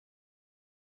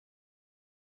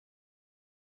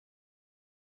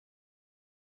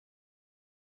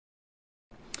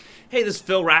Hey, this is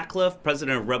Phil Ratcliffe,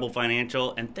 president of Rebel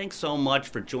Financial, and thanks so much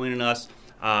for joining us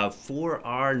for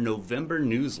our November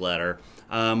newsletter.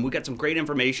 We got some great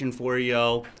information for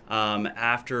you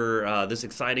after this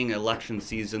exciting election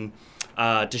season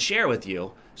to share with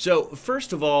you. So,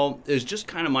 first of all, is just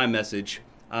kind of my message.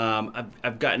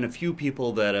 I've gotten a few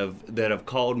people that have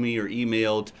called me or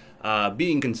emailed,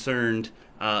 being concerned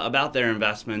about their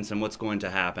investments and what's going to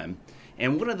happen.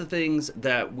 And one of the things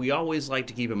that we always like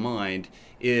to keep in mind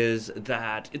is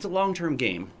that it's a long-term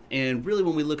game. And really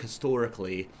when we look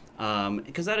historically,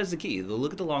 because that is the key, to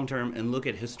look at the long term and look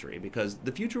at history, because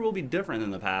the future will be different than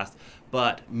the past,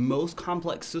 but most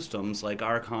complex systems like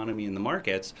our economy and the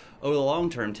markets over the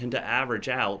long term tend to average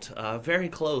out very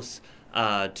close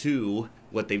to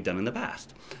what they've done in the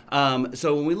past.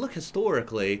 So when we look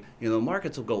historically,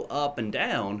 markets will go up and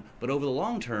down, but over the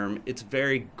long term, it's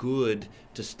very good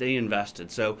to stay invested.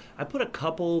 So I put a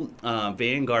couple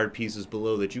Vanguard pieces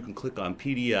below that you can click on,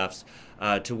 PDFs,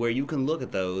 to where you can look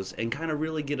at those and kind of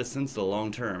really get a sense of the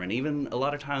long term. And even a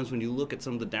lot of times when you look at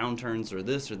some of the downturns or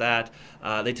this or that,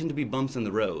 they tend to be bumps in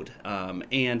the road.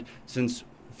 And since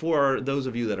for those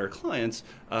of you that are clients,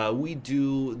 we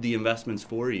do the investments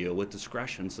for you with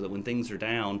discretion so that when things are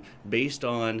down, based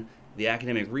on the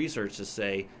academic research to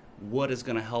say what is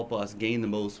going to help us gain the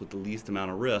most with the least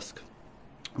amount of risk,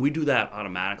 we do that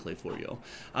automatically for you.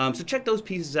 So check those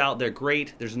pieces out. They're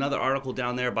great. There's another article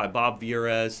down there by Bob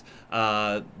Vierez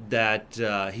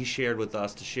that he shared with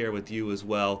us to share with you as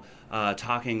well,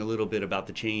 talking a little bit about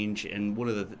the change and what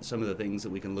are some of the things that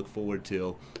we can look forward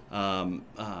to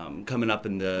coming up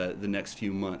in the next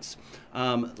few months.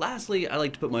 Lastly, I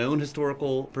like to put my own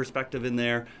historical perspective in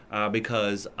there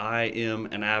because I am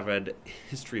an avid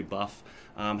history buff,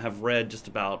 have read just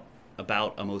about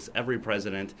almost every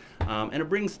president, and it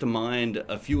brings to mind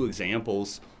a few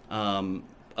examples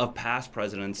of past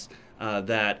presidents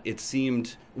that it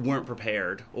seemed weren't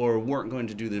prepared or weren't going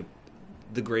to do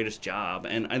the greatest job.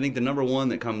 And I think the number one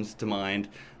that comes to mind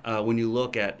when you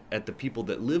look at the people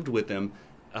that lived with him,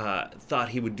 thought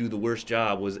he would do the worst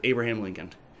job, was Abraham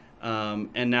Lincoln.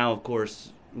 And now, of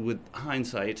course, with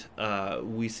hindsight,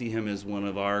 we see him as one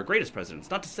of our greatest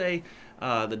presidents. Not to say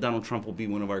that Donald Trump will be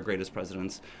one of our greatest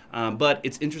presidents, but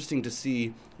it's interesting to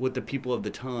see what the people of the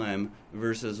time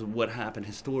versus what happened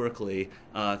historically,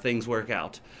 things work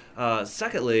out.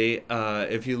 Secondly,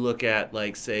 if you look at,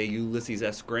 like, say, Ulysses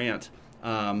S. Grant,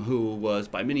 who was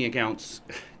by many accounts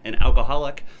an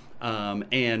alcoholic,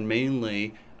 and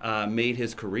mainly made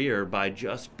his career by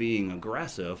just being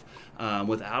aggressive,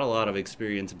 without a lot of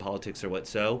experience in politics or what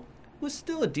so, was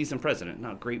still a decent president.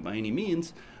 Not great by any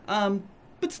means,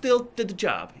 but still did the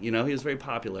job. He was very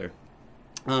popular.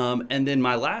 And then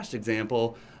my last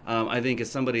example, I think,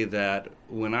 is somebody that,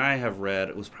 when I have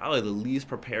read, was probably the least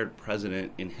prepared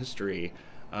president in history,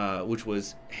 which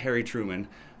was Harry Truman.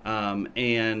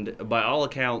 And by all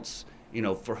accounts,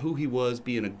 for who he was,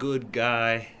 being a good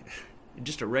guy,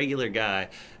 just a regular guy,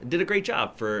 did a great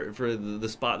job for the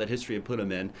spot that history had put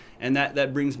him in. And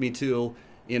that brings me to,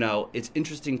 it's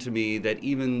interesting to me that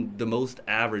even the most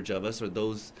average of us, or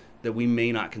those that we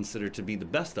may not consider to be the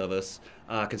best of us,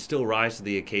 can still rise to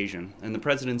the occasion. And the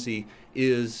presidency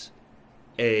is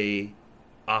a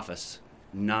office,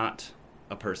 not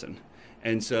a person.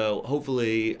 And so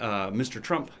hopefully Mr.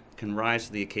 Trump can rise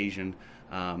to the occasion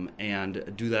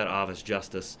and do that office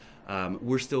justice.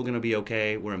 We're still going to be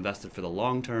okay. We're invested for the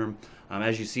long term.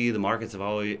 As you see, the markets have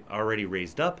already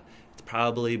raised up. It's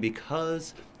probably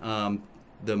because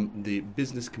the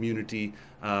business community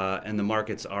and the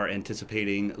markets are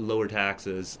anticipating lower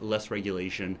taxes, less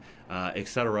regulation,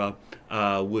 etc.,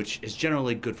 which is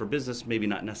generally good for business, maybe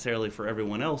not necessarily for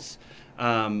everyone else.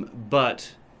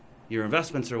 But your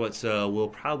investments are what will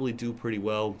probably do pretty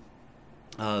well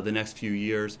the next few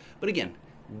years. But again,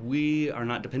 we are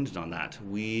not dependent on that.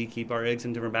 We keep our eggs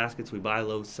in different baskets. We buy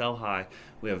low, sell high.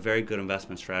 We have a very good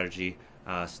investment strategy.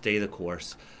 Stay the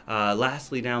course.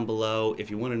 Lastly, down below, if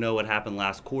you want to know what happened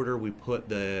last quarter, we put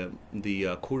the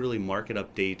quarterly market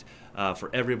update for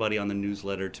everybody on the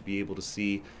newsletter to be able to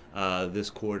see this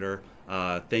quarter.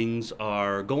 Things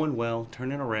are going well,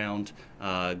 turning around,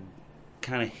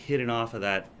 kind of hitting off of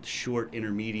that short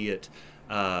intermediate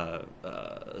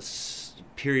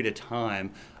period of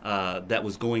time that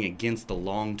was going against the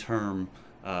long-term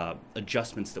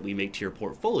adjustments that we make to your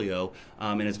portfolio,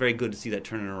 and it's very good to see that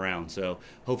turning around. So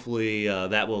hopefully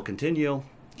that will continue,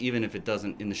 even if it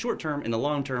doesn't in the short term. In the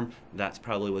long term, that's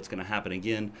probably what's going to happen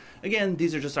again. Again,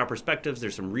 these are just our perspectives.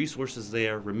 There's some resources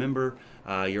there. Remember,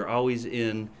 you're always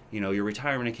in your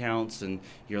retirement accounts and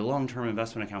your long-term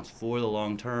investment accounts for the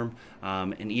long term,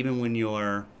 and even when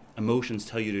you're emotions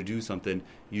tell you to do something,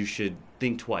 you should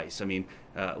think twice. I mean,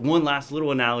 one last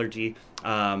little analogy.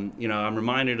 I'm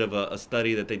reminded of a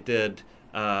study that they did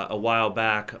a while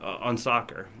back on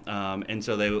soccer. And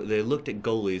so they looked at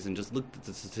goalies and just looked at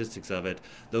the statistics of it.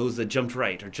 Those that jumped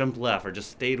right or jumped left or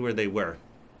just stayed where they were.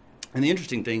 And the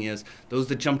interesting thing is, those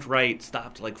that jumped right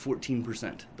stopped like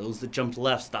 14%. Those that jumped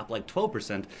left stopped like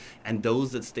 12%. And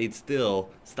those that stayed still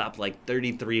stopped like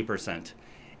 33%.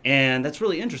 And that's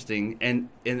really interesting. And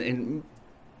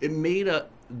it made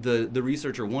the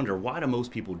researcher wonder, why do most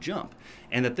people jump?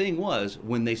 And the thing was,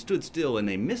 when they stood still and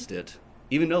they missed it,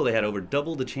 even though they had over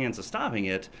double the chance of stopping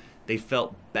it, they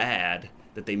felt bad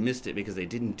that they missed it because they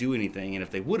didn't do anything, and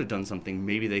if they would have done something,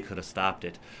 maybe they could have stopped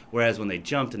it. Whereas when they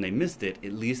jumped and they missed it,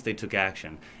 at least they took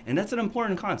action. And that's an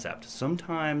important concept.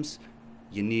 Sometimes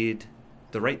the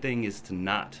right thing is to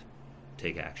not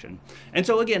take action. And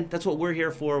so again, that's what we're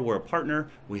here for. We're a partner.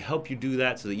 We help you do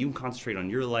that so that you can concentrate on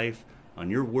your life, on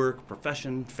your work,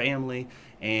 profession, family,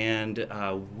 and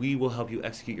we will help you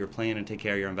execute your plan and take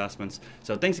care of your investments.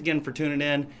 So thanks again for tuning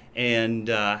in, and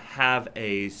have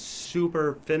a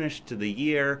super finish to the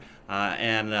year,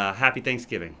 and happy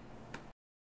Thanksgiving.